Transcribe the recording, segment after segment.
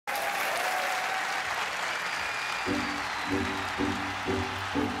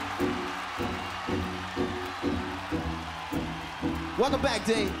Welcome back,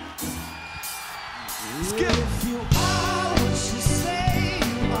 Dave. Skip. If you are what you say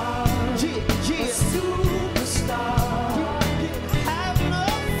you are, a superstar, have no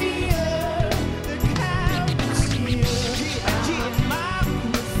fear, the camera's here, and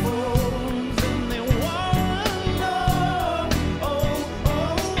microphones, and they wanna know,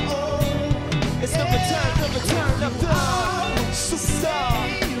 It's the return of the superstar.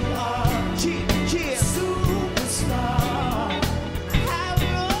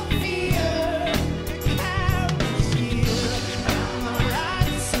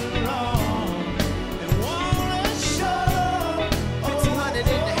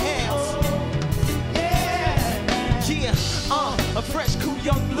 A fresh, cool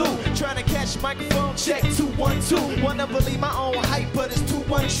young Lou, trying to catch microphone check 212. Wanna believe my own hype, but it's too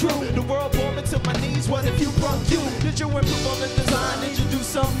untrue. The world brought me to my knees. What if you brung you? Did you improve on the design? Did you do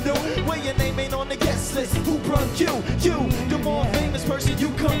something new? Well, your name ain't on the guest list. Who brung you? You, the more famous person you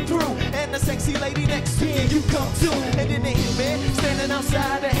come through, and the sexy lady next to you, you come too. And then they hit me, standing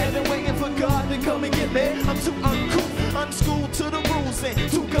outside of heaven, waiting for God to come and get me. I'm too uncouth, unschooled to the rules, and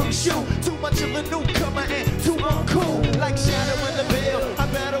too gumshoe. Too much of a newcomer and too uncool. Like shadow in the veil, I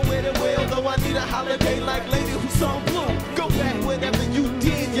battle with it well. Though I need a holiday like Lady Who's on Blue. Go back, whatever you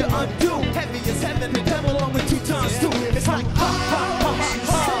did, you undo. Heavy as heaven, the devil on with 2 tons too. It's like ha ha ha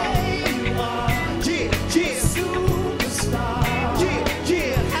ha ha. Yeah, yeah, superstar. yeah,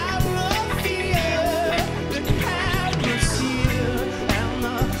 yeah. Have no fear, the camera's here, and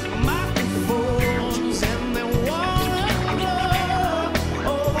the microphones, and they wanna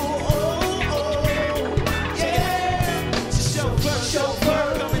know, yeah. Chauffeur,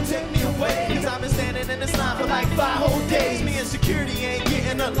 come and take me away. Cause I've been standing in this line for like 5 whole days. Me and security ain't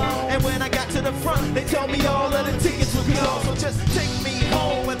getting along. And when I got to the front, they told me all of the tickets would be gone. So just take me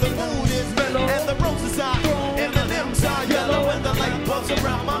home when the mood is mellow, and the roses are grown, and the limbs are yellow, and the light bulbs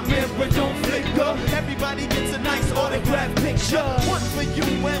around my mirror don't flicker. Everybody gets a nice autograph picture. One for you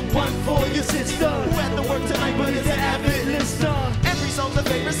and one for your sister, who had to work tonight but is an avid listener. Every song's a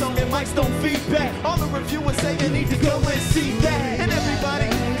favorite song and mics don't feedback. All the reviewers say you need to go and see that. And everybody,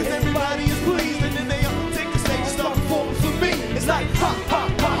 cause everybody is pleased, and then they all take the stage and start performing for me. It's like ha ha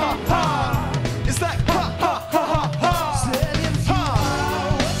ha ha ha. It's like ha ha ha ha ha. Said if you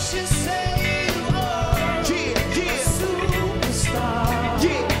are what you say you are, Yeah, yeah, superstar.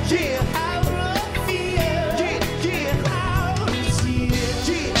 yeah, yeah, Have no fear, yeah, yeah, crowd is here,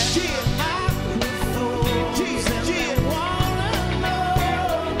 yeah, yeah. microphones, and they wanna know,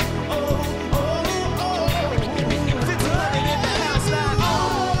 600 in the house like oh,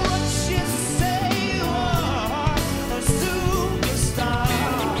 what you say you are, a superstar.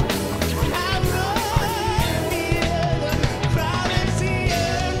 Have no fear, the crowd is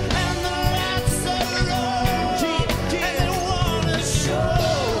here, and the lights are low, and they wanna show.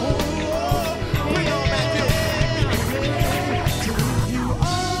 We on that if you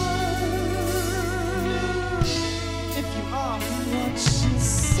are What you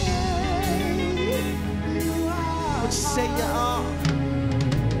say you are, what you say you are.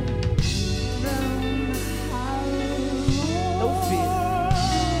 No fear,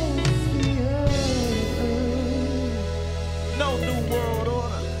 no new world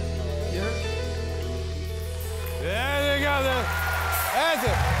order. Yeah. There you go. That's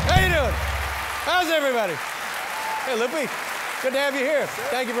it. How you doing? How's everybody? Hey, Lupe. Good to have you here.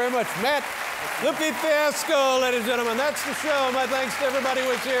 Thank you very much. Matt, Lupe Fiasco, ladies and gentlemen. That's the show. My thanks to everybody who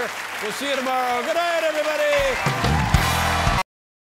was here. We'll see you tomorrow. Good night, everybody.